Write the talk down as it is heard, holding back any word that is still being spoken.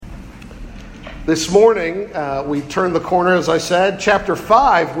This morning, we turned the corner, as I said. Chapter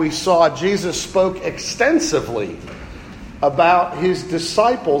 5, we saw Jesus spoke extensively about his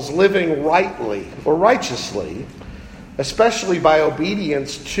disciples living rightly or righteously, especially by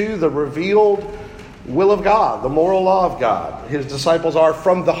obedience to the revealed will of God, the moral law of God. His disciples are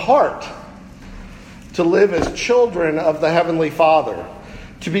from the heart to live as children of the Heavenly Father,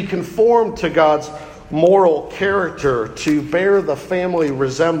 to be conformed to God's moral character, to bear the family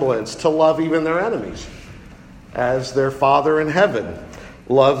resemblance, to love even their enemies, as their Father in heaven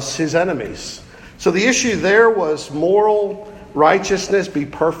loves his enemies. So the issue there was moral righteousness, be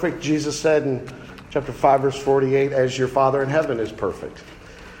perfect, Jesus said in chapter 5, verse 48, as your Father in heaven is perfect.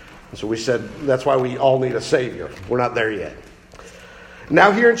 And so we said that's why we all need a Savior. We're not there yet.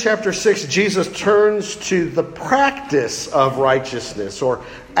 Now here in chapter 6, Jesus turns to the practice of righteousness or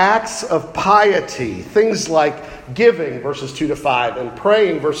acts of piety. Things like giving, verses 2 to 5, and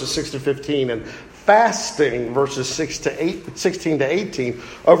praying, verses 6 to 15, and fasting, verses 16 to 18,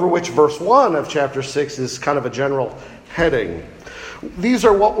 over which verse 1 of chapter 6 is kind of a general heading. These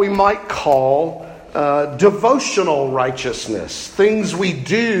are what we might call devotional righteousness, things we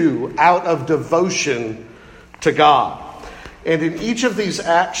do out of devotion to God. And in each of these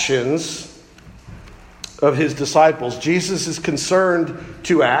actions of his disciples, Jesus is concerned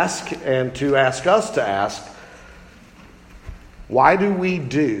to ask, and to ask us to ask, why do we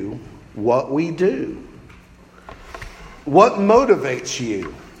do what we do? What motivates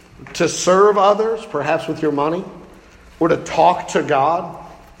you to serve others, perhaps with your money, or to talk to God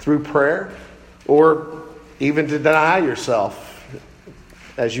through prayer, or even to deny yourself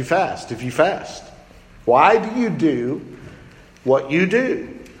as you fast, if you fast? Why do you do what you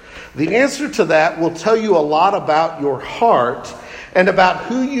do? The answer to that will tell you a lot about your heart and about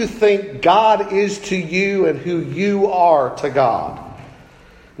who you think God is to you and who you are to God.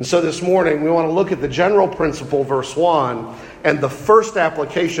 And so this morning we want to look at the general principle, verse 1, and the first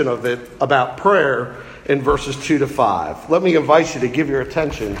application of it about prayer in verses 2 to 5. Let me invite you to give your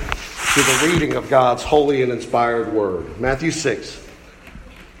attention to the reading of God's holy and inspired word. Matthew 6,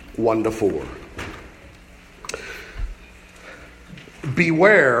 1 to 4.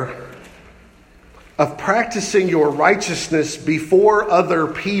 Beware of practicing your righteousness before other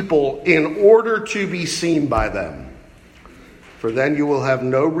people in order to be seen by them, for then you will have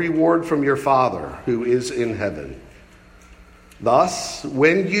no reward from your Father who is in heaven. Thus,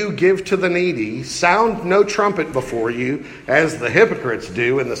 when you give to the needy, sound no trumpet before you, as the hypocrites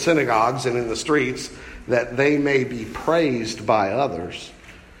do in the synagogues and in the streets, that they may be praised by others.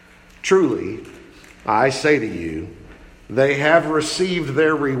 Truly, I say to you, they have received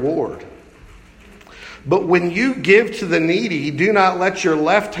their reward. But when you give to the needy, do not let your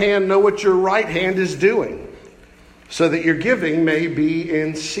left hand know what your right hand is doing, so that your giving may be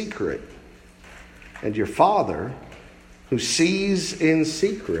in secret. And your Father, who sees in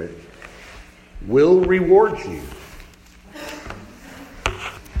secret, will reward you.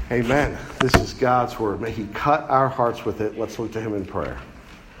 Amen. This is God's word. May he cut our hearts with it. Let's look to him in prayer.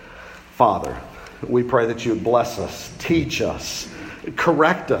 Father, we pray that you would bless us, teach us,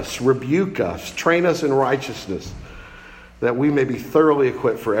 correct us, rebuke us, train us in righteousness, that we may be thoroughly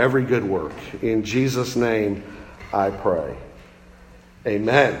equipped for every good work. In Jesus' name I pray.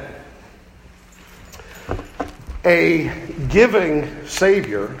 Amen. A giving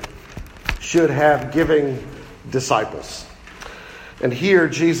Savior should have giving disciples. And here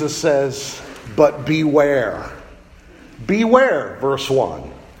Jesus says, but beware. Beware, verse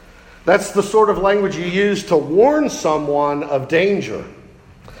 1. That's the sort of language you use to warn someone of danger.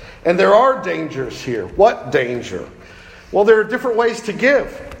 And there are dangers here. What danger? Well, there are different ways to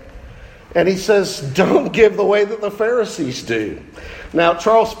give. And he says, don't give the way that the Pharisees do. Now,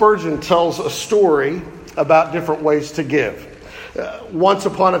 Charles Spurgeon tells a story about different ways to give. Once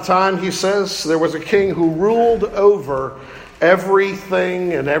upon a time, he says, there was a king who ruled over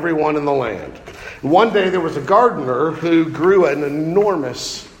everything and everyone in the land. One day there was a gardener who grew an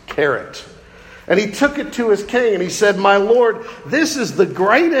enormous carrot. And he took it to his king and he said, my lord, this is the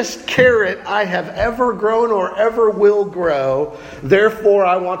greatest carrot I have ever grown or ever will grow. Therefore,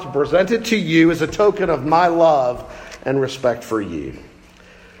 I want to present it to you as a token of my love and respect for you.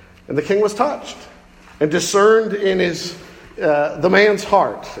 And the king was touched and discerned in the man's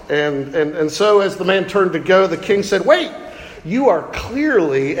heart. And so as the man turned to go, the king said, wait, you are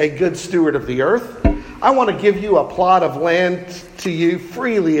clearly a good steward of the earth. I want to give you a plot of land to you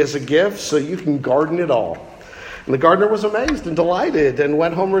freely as a gift so you can garden it all. And the gardener was amazed and delighted and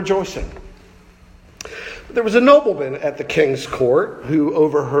went home rejoicing. There was a nobleman at the king's court who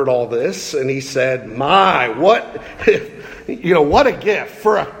overheard all this, and he said, what a gift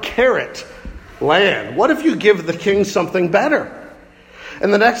for a carrot. land? What if you give the king something better?"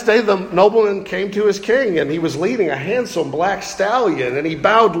 And the next day the nobleman came to his king, and he was leading a handsome black stallion, and he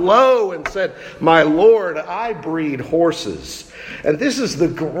bowed low and said, "My lord, I breed horses, and this is the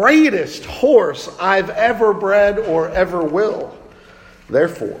greatest horse I've ever bred or ever will.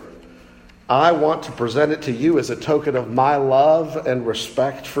 Therefore, I want to present it to you as a token of my love and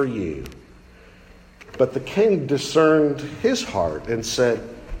respect for you." But the king discerned his heart and said,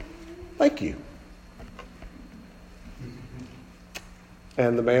 "Thank you."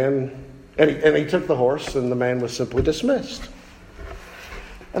 And the man, and he took the horse, and the man was simply dismissed.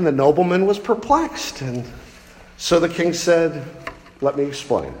 And the nobleman was perplexed. And so the king said, "Let me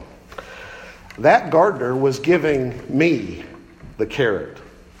explain. That gardener was giving me the carrot,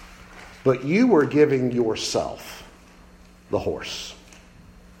 but you were giving yourself the horse.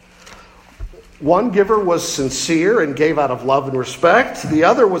 One giver was sincere and gave out of love and respect. The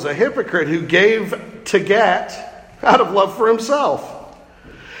other was a hypocrite who gave to get out of love for himself."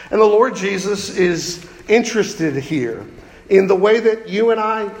 And the Lord Jesus is interested here in the way that you and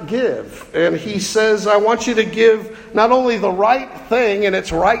I give. And he says, I want you to give not only the right thing, and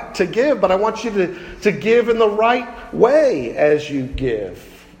it's right to give, but I want you to give in the right way as you give,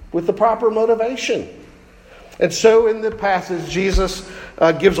 with the proper motivation. And so in the passage, Jesus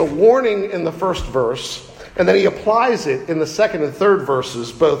gives a warning in the first verse, and then he applies it in the second and third verses,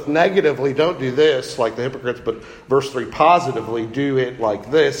 both negatively, don't do this like the hypocrites, but verse 3 positively, do it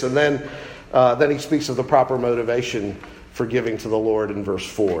like this. And then he speaks of the proper motivation for giving to the Lord in verse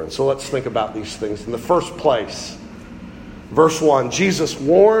 4. And so let's think about these things. In the first place, verse 1, Jesus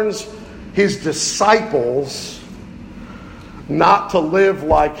warns his disciples not to live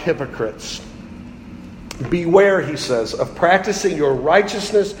like hypocrites. Beware, he says, of practicing your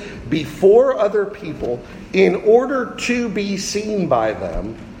righteousness before other people in order to be seen by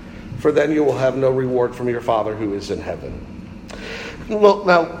them, for then you will have no reward from your Father who is in heaven. Well,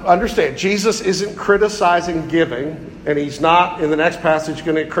 now, understand, Jesus isn't criticizing giving, and he's not, in the next passage,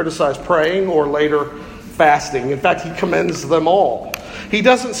 going to criticize praying or later fasting. In fact, he commends them all. He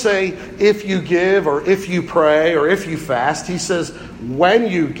doesn't say, if you give, or if you pray, or if you fast. He says, when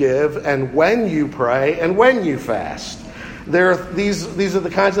you give, and when you pray, and when you fast. These are the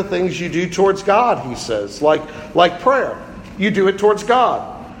kinds of things you do towards God, he says, like prayer. You do it towards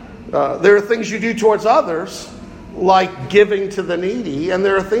God. There are things you do towards others, like giving to the needy, and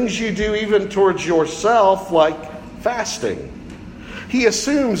there are things you do even towards yourself, like fasting. He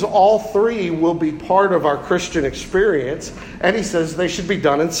assumes all three will be part of our Christian experience, and he says they should be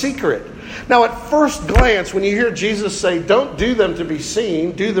done in secret. Now, at first glance, when you hear Jesus say, don't do them to be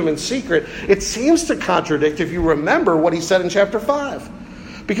seen, do them in secret, it seems to contradict, if you remember, what he said in chapter 5.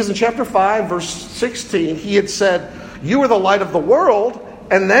 Because in chapter 5, verse 16, he had said, you are the light of the world.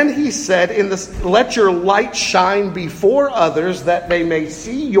 And then he said, let your light shine before others, that they may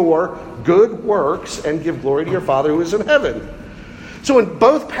see your good works and give glory to your Father who is in heaven. So in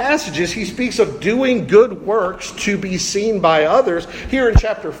both passages, he speaks of doing good works to be seen by others. Here in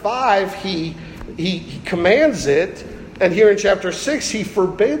chapter 5, he commands it. And here in chapter 6, he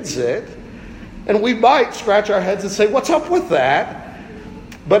forbids it. And we might scratch our heads and say, what's up with that?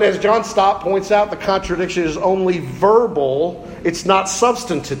 But as John Stott points out, the contradiction is only verbal. It's not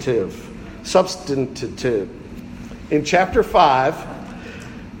substantive. In chapter 5,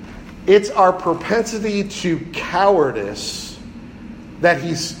 it's our propensity to cowardice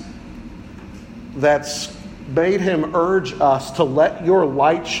that's made him urge us to let your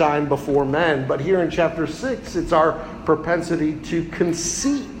light shine before men. But here in chapter 6, it's our propensity to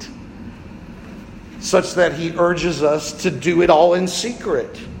conceit, such that he urges us to do it all in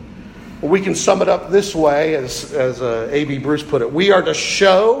secret. We can sum it up this way, as A.B. Bruce put it. We are to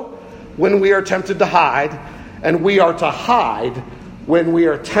show when we are tempted to hide, and we are to hide when we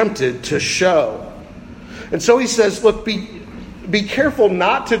are tempted to show. And so he says, look, be careful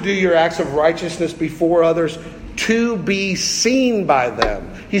not to do your acts of righteousness before others to be seen by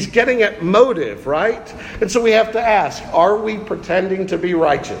them. He's getting at motive, right? And so we have to ask, are we pretending to be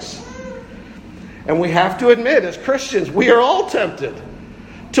righteous? And we have to admit, as Christians, we are all tempted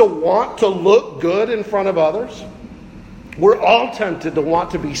to want to look good in front of others. We're all tempted to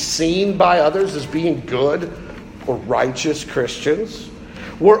want to be seen by others as being good or righteous Christians.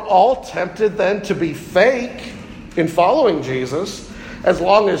 We're all tempted then to be fake in following Jesus, as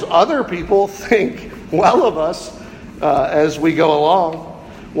long as other people think well of us as we go along.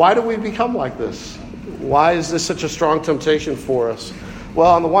 Why do we become like this? Why is this such a strong temptation for us?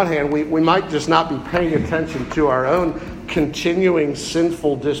 Well, on the one hand, we might just not be paying attention to our own continuing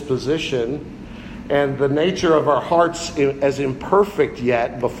sinful disposition, and the nature of our hearts as imperfect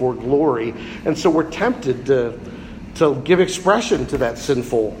yet before glory. And so we're tempted to give expression to that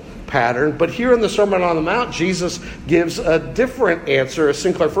sinful pattern. But here in the Sermon on the Mount, Jesus gives a different answer, as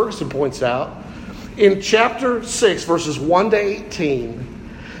Sinclair Ferguson points out. In chapter 6, verses 1 to 18,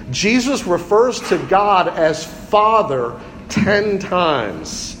 Jesus refers to God as Father 10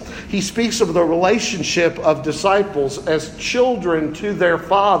 times. He speaks of the relationship of disciples as children to their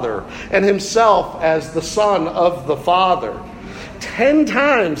Father, and himself as the Son of the Father. 10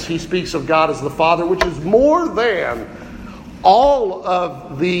 times he speaks of God as the Father, which is more than all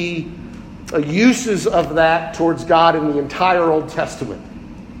of the uses of that towards God in the entire Old Testament.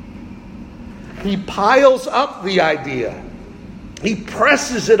 He piles up the idea. He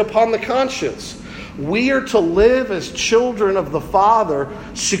presses it upon the conscience. We are to live as children of the Father,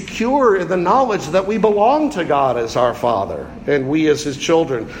 secure in the knowledge that we belong to God as our Father, and we as his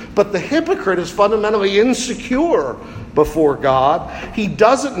children. But the hypocrite is fundamentally insecure before God. He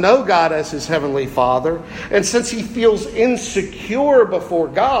doesn't know God as his heavenly Father, and since he feels insecure before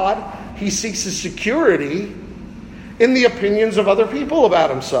God, he seeks his security in the opinions of other people about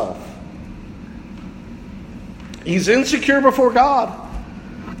himself. He's insecure before God,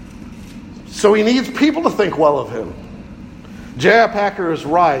 so he needs people to think well of him. J.I. Packer is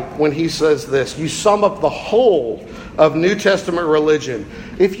right when he says this: you sum up the whole of New Testament religion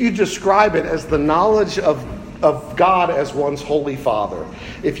if you describe it as the knowledge of God as one's Holy Father.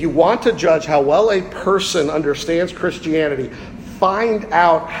 If you want to judge how well a person understands Christianity, find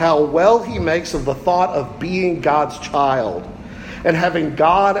out how well he makes of the thought of being God's child and having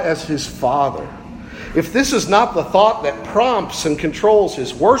God as his Father. If this is not the thought that prompts and controls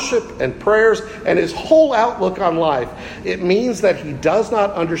his worship and prayers and his whole outlook on life, it means that he does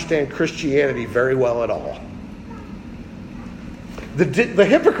not understand Christianity very well at all. The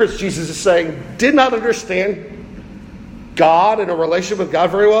hypocrites, Jesus is saying, did not understand God and a relationship with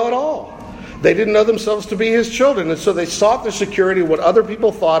God very well at all. They didn't know themselves to be his children, and so they sought their security in what other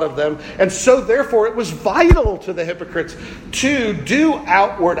people thought of them. And so, therefore, it was vital to the hypocrites to do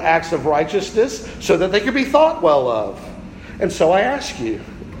outward acts of righteousness so that they could be thought well of. And so I ask you,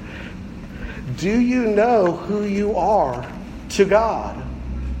 do you know who you are to God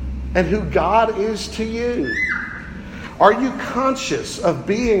and who God is to you? Are you conscious of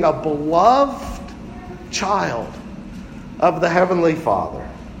being a beloved child of the Heavenly Father?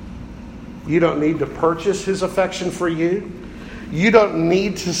 You don't need to purchase his affection for you. You don't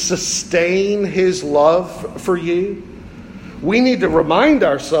need to sustain his love for you. We need to remind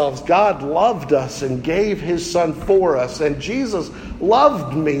ourselves God loved us and gave his Son for us. And Jesus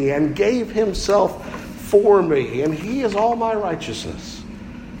loved me and gave himself for me. And he is all my righteousness.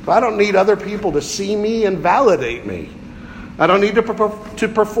 I don't need other people to see me and validate me. I don't need to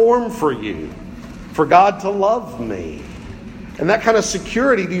perform for you, for God to love me. And that kind of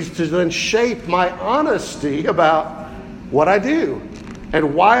security needs to then shape my honesty about what I do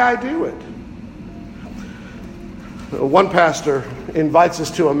and why I do it. One pastor invites us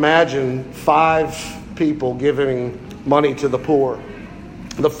to imagine 5 people giving money to the poor.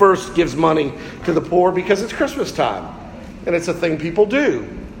 The first gives money to the poor because it's Christmas time, and it's a thing people do.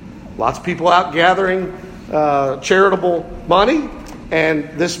 Lots of people out gathering charitable money. And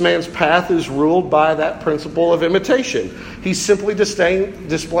this man's path is ruled by that principle of imitation. He's simply displaying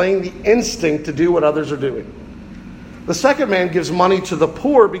the instinct to do what others are doing. The second man gives money to the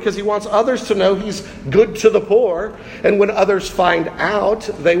poor because he wants others to know he's good to the poor. And when others find out,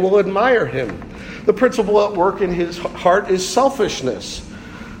 they will admire him. The principle at work in his heart is selfishness.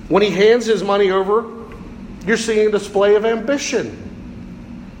 When he hands his money over, you're seeing a display of ambition.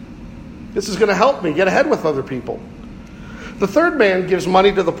 This is going to help me get ahead with other people. The third man gives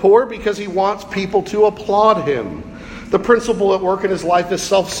money to the poor because he wants people to applaud him. The principle at work in his life is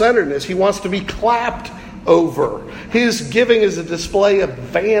self-centeredness. He wants to be clapped over. His giving is a display of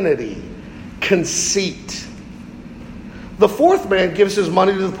vanity, conceit. The fourth man gives his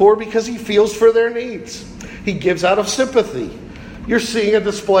money to the poor because he feels for their needs. He gives out of sympathy. You're seeing a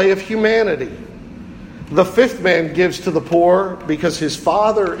display of humanity. The fifth man gives to the poor because his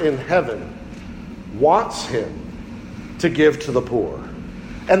Father in heaven wants him to give to the poor.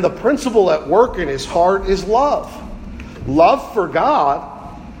 And the principle at work in his heart is love. Love for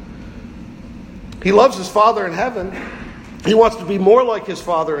God. He loves his Father in heaven. He wants to be more like his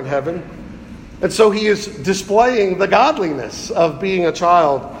Father in heaven. And so he is displaying the godliness of being a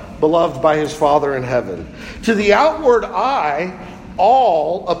child beloved by his Father in heaven. To the outward eye,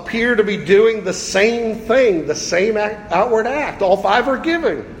 all appear to be doing the same thing, the same outward act. All 5 are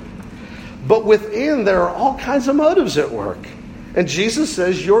giving. But within, there are all kinds of motives at work. And Jesus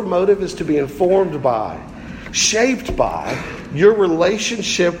says your motive is to be informed by, shaped by, your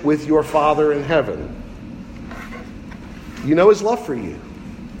relationship with your Father in heaven. You know His love for you.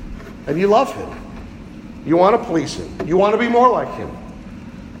 And you love Him. You want to please Him. You want to be more like Him.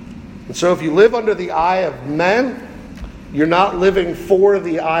 And so if you live under the eye of men, you're not living for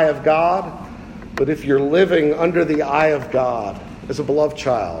the eye of God. But if you're living under the eye of God as a beloved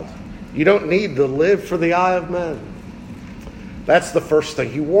child, you don't need to live for the eye of men. That's the first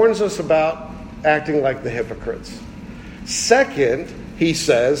thing. He warns us about acting like the hypocrites. Second, he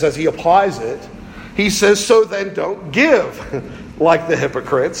says, as he applies it, he says, so then don't give like the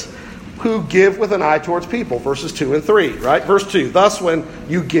hypocrites who give with an eye towards people. Verses 2 and 3, right? Verse 2, thus when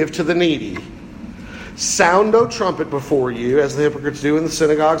you give to the needy, sound no trumpet before you, as the hypocrites do in the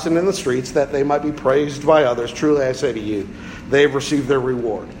synagogues and in the streets, that they might be praised by others. Truly I say to you, they have received their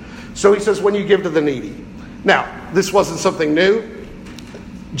reward. So he says, when you give to the needy. Now, this wasn't something new.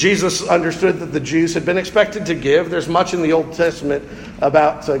 Jesus understood that the Jews had been expected to give. There's much in the Old Testament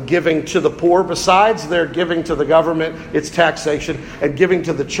about giving to the poor. Besides their giving to the government, it's taxation, and giving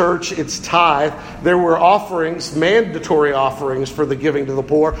to the church, it's tithe. There were offerings, mandatory offerings for the giving to the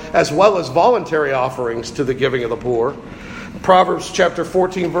poor, as well as voluntary offerings to the giving of the poor. Proverbs chapter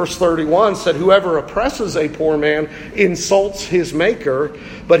 14, verse 31 said, whoever oppresses a poor man insults his maker,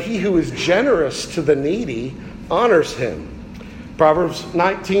 but he who is generous to the needy honors him. Proverbs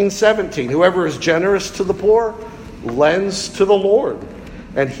 19:17, whoever is generous to the poor lends to the Lord,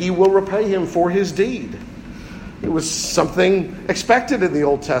 and He will repay him for his deed. It was something expected in the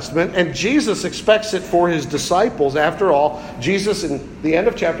Old Testament, and Jesus expects it for His disciples. After all, Jesus in the end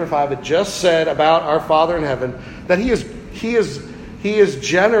of chapter 5 had just said about our Father in heaven that He is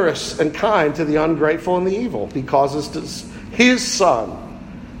generous and kind to the ungrateful and the evil. He causes His sun,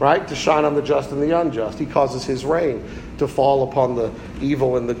 right, to shine on the just and the unjust. He causes His rain to fall upon the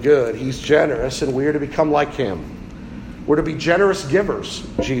evil and the good. He's generous, and we are to become like Him. We're to be generous givers,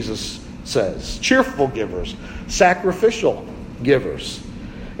 Jesus says. Cheerful givers. Sacrificial givers.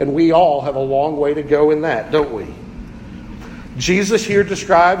 And we all have a long way to go in that, don't we? Jesus here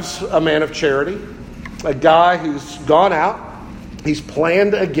describes a man of charity. A guy who's gone out. He's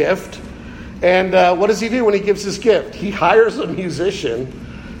planned a gift. And what does he do when he gives his gift? He hires a musician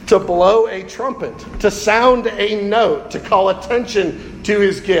to blow a trumpet, to sound a note, to call attention to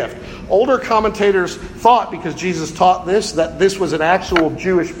his gift. Older commentators thought, because Jesus taught this, that this was an actual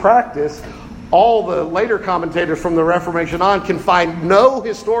Jewish practice. All the later commentators from the Reformation on can find no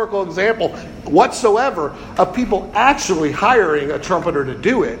historical example whatsoever of people actually hiring a trumpeter to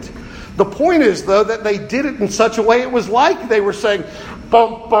do it. The point is, though, that they did it in such a way it was like they were saying,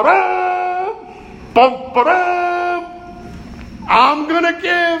 bum-ba-da, bum-ba-da, I'm going to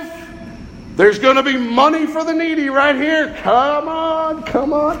give. There's going to be money for the needy right here. Come on,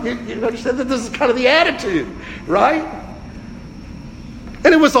 come on. You understand that this is kind of the attitude, right?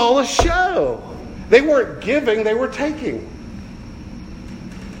 And it was all a show. They weren't giving, they were taking.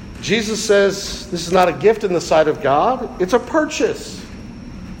 Jesus says this is not a gift in the sight of God. It's a purchase.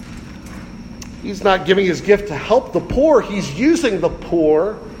 He's not giving His gift to help the poor. He's using the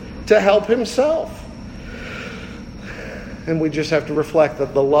poor to help Himself. And we just have to reflect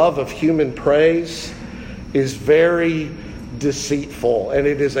that the love of human praise is very deceitful, and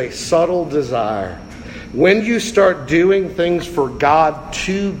it is a subtle desire. When you start doing things for God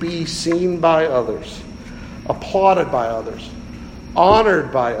to be seen by others, applauded by others,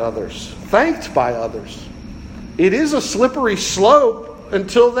 honored by others, thanked by others, it is a slippery slope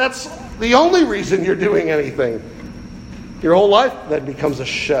until that's the only reason you're doing anything. Your whole life then becomes a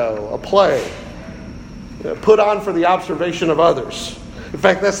show, a play, put on for the observation of others. In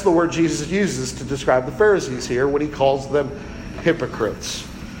fact, that's the word Jesus uses to describe the Pharisees here when He calls them hypocrites.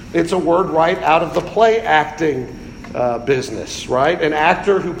 It's a word right out of the play acting business, right? An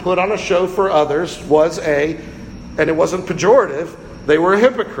actor who put on a show for others was and it wasn't pejorative, they were a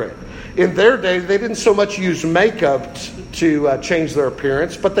hypocrite. In their day, they didn't so much use makeup to change their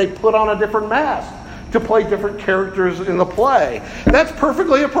appearance, but they put on a different mask to play different characters in the play. That's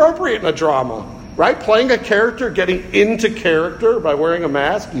perfectly appropriate in a drama, right? Playing a character, getting into character by wearing a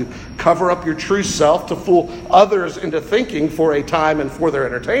mask. You cover up your true self to fool others into thinking for a time and for their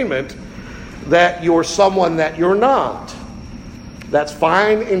entertainment that you're someone that you're not. That's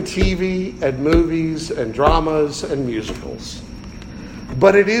fine in TV and movies and dramas and musicals.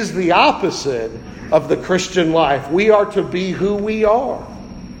 But it is the opposite of the Christian life. We are to be who we are.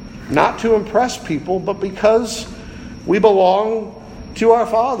 Not to impress people, but because we belong to our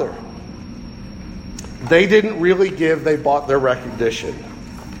Father. They didn't really give, they bought their recognition.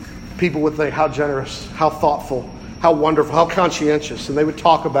 People would think, how generous, how thoughtful, how wonderful, how conscientious. And they would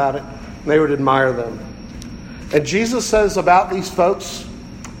talk about it, and they would admire them. And Jesus says about these folks,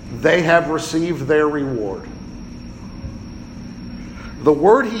 they have received their reward. The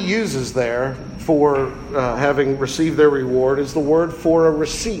word he uses there for having received their reward is the word for a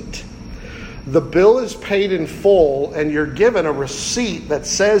receipt. The bill is paid in full, and you're given a receipt that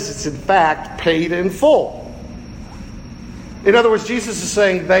says it's in fact paid in full. In other words, Jesus is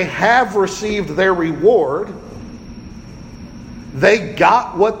saying they have received their reward. They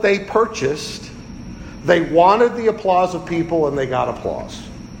got what they purchased. They wanted the applause of people, and they got applause.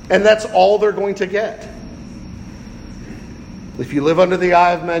 And that's all they're going to get. If you live under the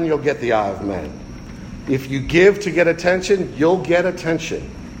eye of men, you'll get the eye of men. If you give to get attention, you'll get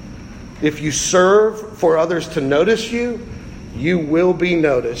attention. If you serve for others to notice you, you will be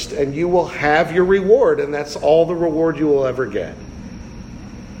noticed, and you will have your reward, and that's all the reward you will ever get.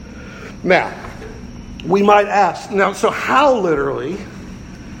 Now, we might ask, so how literally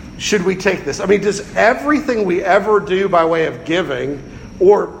should we take this? I mean, does everything we ever do by way of giving,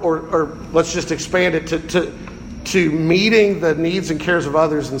 or let's just expand it to meeting the needs and cares of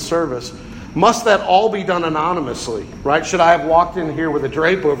others in service, must that all be done anonymously, right? Should I have walked in here with a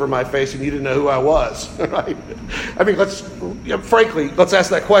drape over my face and you didn't know who I was, right? I mean, frankly, let's ask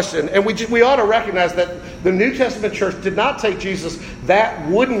that question. And we ought to recognize that the New Testament church did not take Jesus that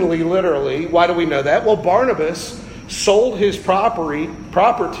woodenly, literally. Why do we know that? Well, Barnabas sold his property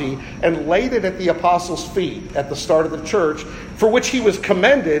and laid it at the apostles' feet at the start of the church, for which he was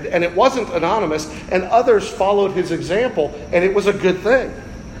commended, and it wasn't anonymous, and others followed his example, and it was a good thing.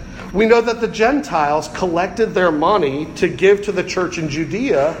 We know that the Gentiles collected their money to give to the church in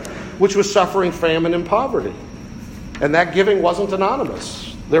Judea, which was suffering famine and poverty. And that giving wasn't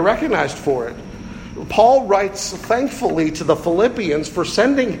anonymous. They're recognized for it. Paul writes thankfully to the Philippians for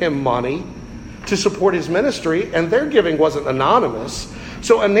sending him money to support his ministry, and their giving wasn't anonymous.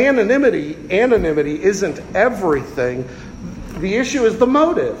 So anonymity isn't everything. The issue is the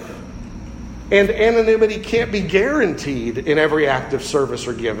motive. And anonymity can't be guaranteed in every act of service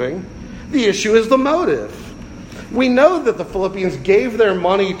or giving. The issue is the motive. We know that the Philippians gave their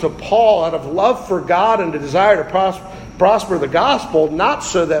money to Paul out of love for God and a desire to prosper the gospel, not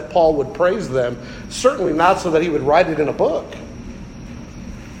so that Paul would praise them, certainly not so that he would write it in a book.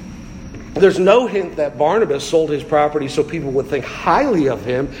 There's no hint that Barnabas sold his property so people would think highly of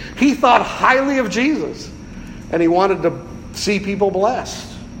him. He thought highly of Jesus, and he wanted to see people blessed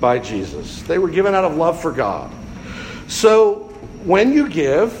by Jesus. They were given out of love for God. So when you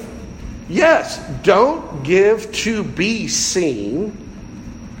give, yes, don't give to be seen,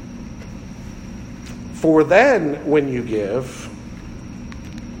 for then when you give,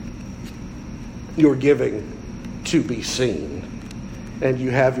 you're giving to be seen, and you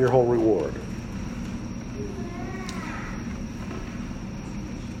have your whole reward.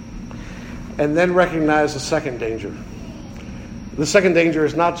 And then recognize the second danger. The second danger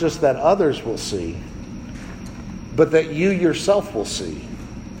is not just that others will see, but that you yourself will see.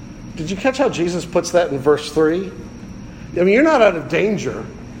 Did you catch how Jesus puts that in verse 3? I mean, you're not out of danger,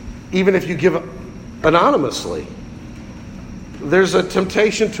 even if you give anonymously. There's a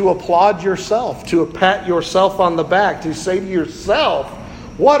temptation to applaud yourself, to pat yourself on the back, to say to yourself,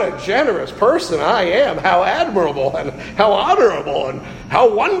 what a generous person I am, how admirable and how honorable and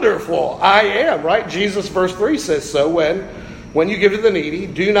how wonderful I am, right? Jesus, verse 3 says so, when you give to the needy,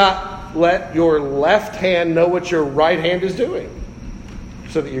 do not let your left hand know what your right hand is doing,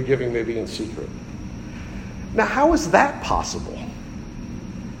 so that your giving may be in secret. Now, how is that possible?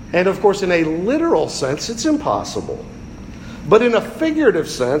 And of course, in a literal sense, it's impossible. But in a figurative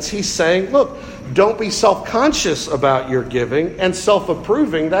sense, he's saying, look, don't be self-conscious about your giving and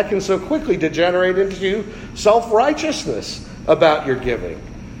self-approving. That can so quickly degenerate into self-righteousness about your giving.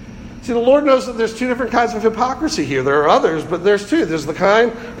 See, the Lord knows that there's two different kinds of hypocrisy here. There are others, but there's two. There's the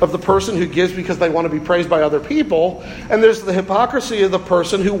kind of the person who gives because they want to be praised by other people, and there's the hypocrisy of the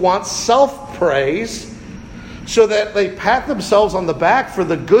person who wants self-praise so that they pat themselves on the back for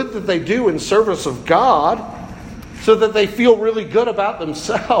the good that they do in service of God, so that they feel really good about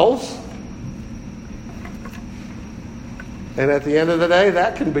themselves. And at the end of the day,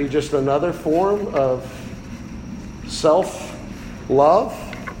 that can be just another form of self-love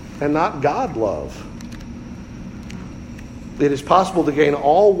and not God love. It is possible to gain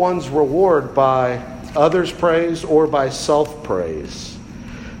all one's reward by others' praise or by self-praise.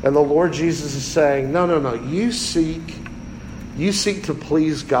 And the Lord Jesus is saying, no. You seek to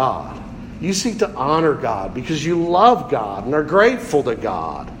please God. You seek to honor God because you love God and are grateful to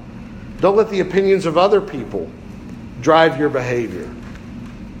God. Don't let the opinions of other people drive your behavior.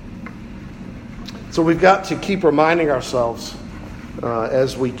 So we've got to keep reminding ourselves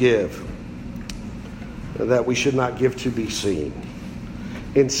as we give that we should not give to be seen.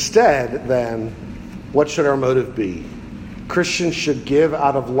 Instead, then, what should our motive be? Christians should give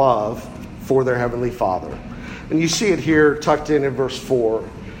out of love for their Heavenly Father. And you see it here tucked in verse 4.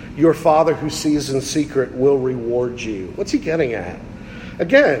 Your Father who sees in secret will reward you. What's he getting at?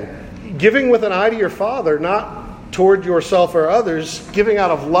 Again, giving with an eye to your Father, not toward yourself or others, giving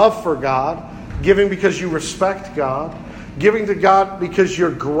out of love for God, giving because you respect God, giving to God because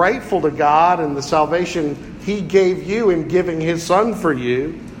you're grateful to God and the salvation he gave you in giving his Son for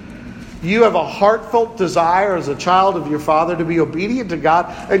you. You have a heartfelt desire as a child of your Father to be obedient to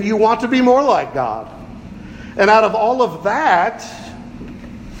God, and you want to be more like God. And out of all of that,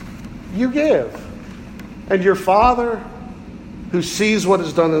 you give. And your Father, who sees what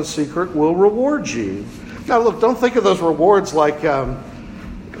is done in secret, will reward you. Now look, don't think of those rewards like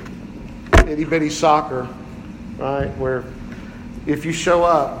itty-bitty soccer, right? Where if you show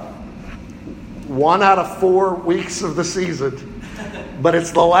up 1 out of 4 weeks of the season, but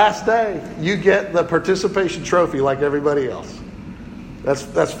it's the last day, you get the participation trophy like everybody else.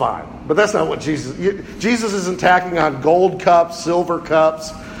 That's fine. But that's not what Jesus isn't tacking on gold cups, silver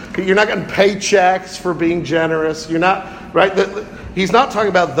cups. You're not getting paychecks for being generous. You're not, right? He's not talking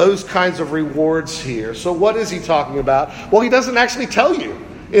about those kinds of rewards here. So what is he talking about? Well, he doesn't actually tell you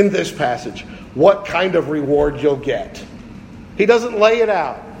in this passage what kind of reward you'll get. He doesn't lay it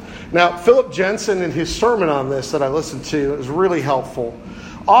out. Now, Philip Jensen, in his sermon on this that I listened to, is really helpful,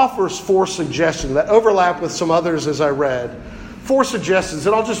 offers 4 suggestions that overlap with some others as I read. 4 suggestions,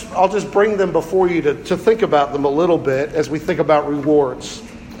 and I'll just bring them before you to think about them a little bit as we think about rewards.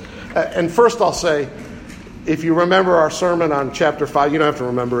 And first I'll say, if you remember our sermon on chapter 5, you don't have to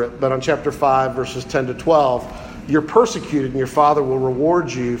remember it, but on chapter 5, verses 10 to 12, you're persecuted and your Father will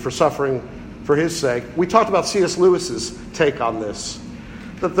reward you for suffering for his sake. We talked about C.S. Lewis's take on this,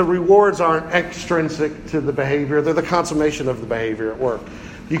 that the rewards aren't extrinsic to the behavior, they're the consummation of the behavior at work.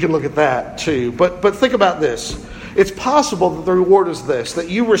 You can look at that too. But think about this. It's possible that the reward is this, that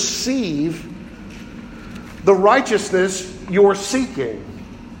you receive the righteousness you're seeking.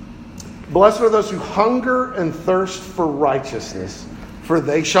 Blessed are those who hunger and thirst for righteousness, for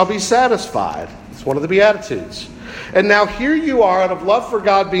they shall be satisfied. It's one of the Beatitudes. And now here you are, out of love for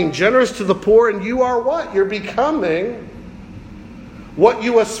God, being generous to the poor, and you are what? You're becoming what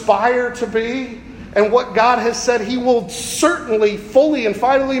you aspire to be, and what God has said he will certainly, fully, and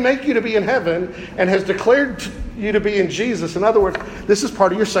finally make you to be in heaven, and has declared you to be in Jesus. In other words, this is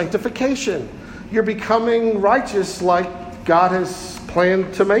part of your sanctification. You're becoming righteous like God has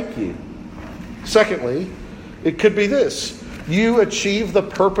planned to make you. Secondly, it could be this. You achieve the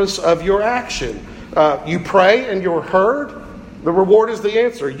purpose of your action. You pray and you're heard. The reward is the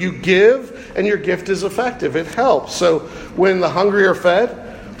answer. You give and your gift is effective. It helps. So when the hungry are fed,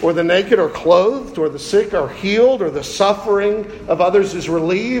 or the naked are clothed, or the sick are healed, or the suffering of others is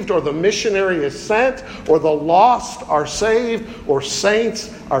relieved, or the missionary is sent, or the lost are saved, or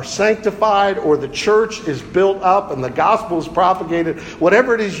saints are sanctified, or the church is built up and the gospel is propagated,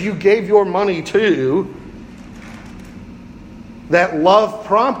 whatever it is you gave your money to, that love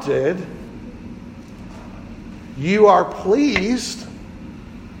prompted, you are pleased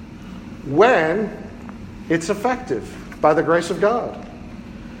when it's effective by the grace of God.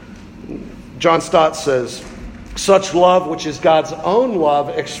 John Stott says, such love, which is God's own love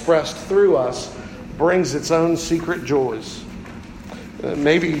expressed through us, brings its own secret joys.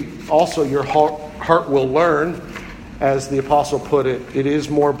 Maybe also your heart will learn, as the apostle put it, it is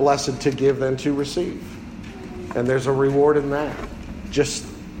more blessed to give than to receive. And there's a reward in that. Just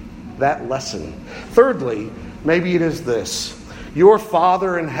that lesson. Thirdly, maybe it is this. Your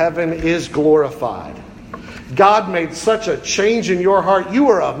Father in heaven is glorified. God made such a change in your heart. You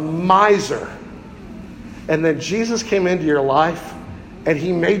were a miser. And then Jesus came into your life and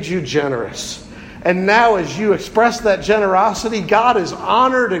he made you generous. And now as you express that generosity, God is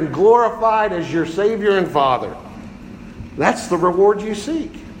honored and glorified as your Savior and Father. That's the reward you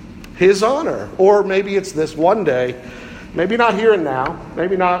seek. His honor. Or maybe it's this one day, maybe not here and now,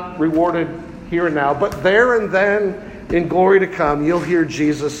 maybe not rewarded here and now, but there and then in glory to come, you'll hear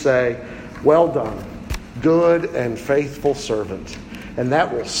Jesus say, well done, good and faithful servant. And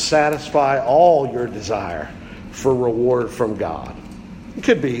that will satisfy all your desire for reward from God. It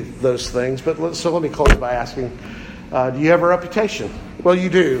could be those things, but let me close by asking, do you have a reputation? Well, you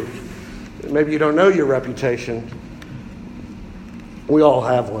do. Maybe you don't know your reputation. We all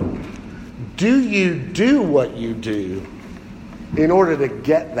have one. Do you do what you do in order to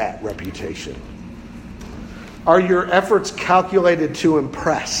get that reputation? Are your efforts calculated to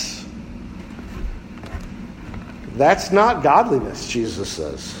impress? That's not godliness, Jesus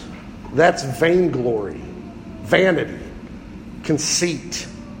says. That's vainglory, vanity, conceit.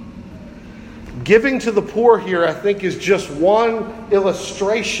 Giving to the poor here, I think, is just one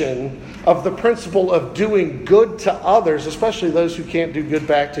illustration of the principle of doing good to others, especially those who can't do good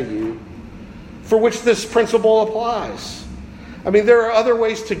back to you, for which this principle applies. I mean, there are other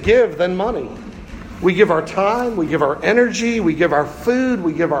ways to give than money. We give our time, we give our energy, we give our food,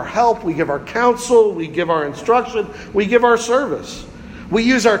 we give our help, we give our counsel, we give our instruction, we give our service. We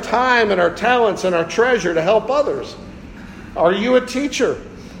use our time and our talents and our treasure to help others. Are you a teacher?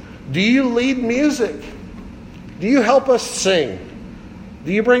 Do you lead music? Do you help us sing?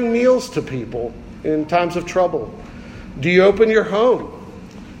 Do you bring meals to people in times of trouble? Do you open your home?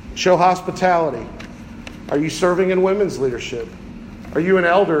 Show hospitality? Are you serving in women's leadership? Are you an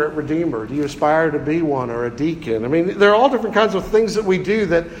elder at Redeemer? Do you aspire to be one or a deacon? I mean, there are all different kinds of things that we do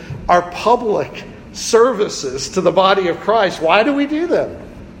that are public services to the body of Christ. Why do we do them?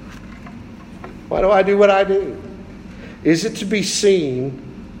 Why do I do what I do? Is it to be seen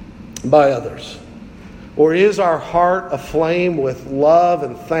by others? Or is our heart aflame with love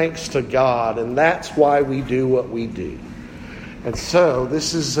and thanks to God? And that's why we do what we do. And so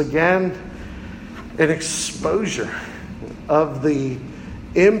this is again an exposure of the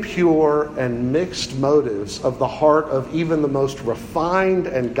impure and mixed motives of the heart of even the most refined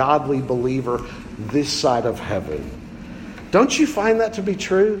and godly believer this side of heaven. Don't you find that to be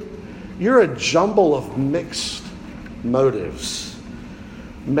true? You're a jumble of mixed motives.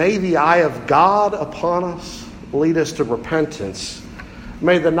 May the eye of God upon us lead us to repentance.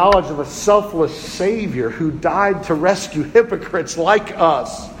 May the knowledge of a selfless Savior who died to rescue hypocrites like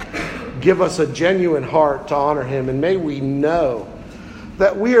us give us a genuine heart to honor Him. And may we know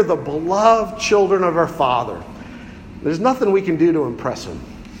that we are the beloved children of our Father. There's nothing we can do to impress Him.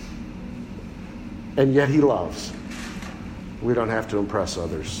 And yet He loves. We don't have to impress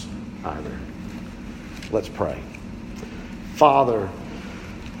others either. Let's pray. Father,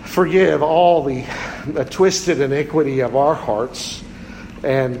 forgive all the twisted iniquity of our hearts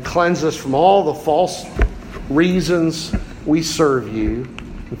and cleanse us from all the false reasons we serve you,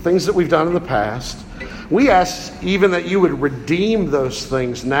 the things that we've done in the past. We ask even that you would redeem those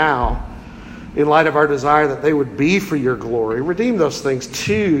things now in light of our desire that they would be for your glory. Redeem those things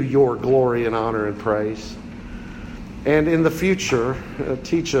to your glory and honor and praise. And in the future,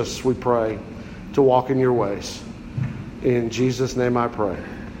 teach us, we pray, to walk in your ways. In Jesus' name I pray.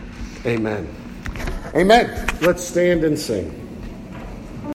 Amen. Amen. Let's stand and sing.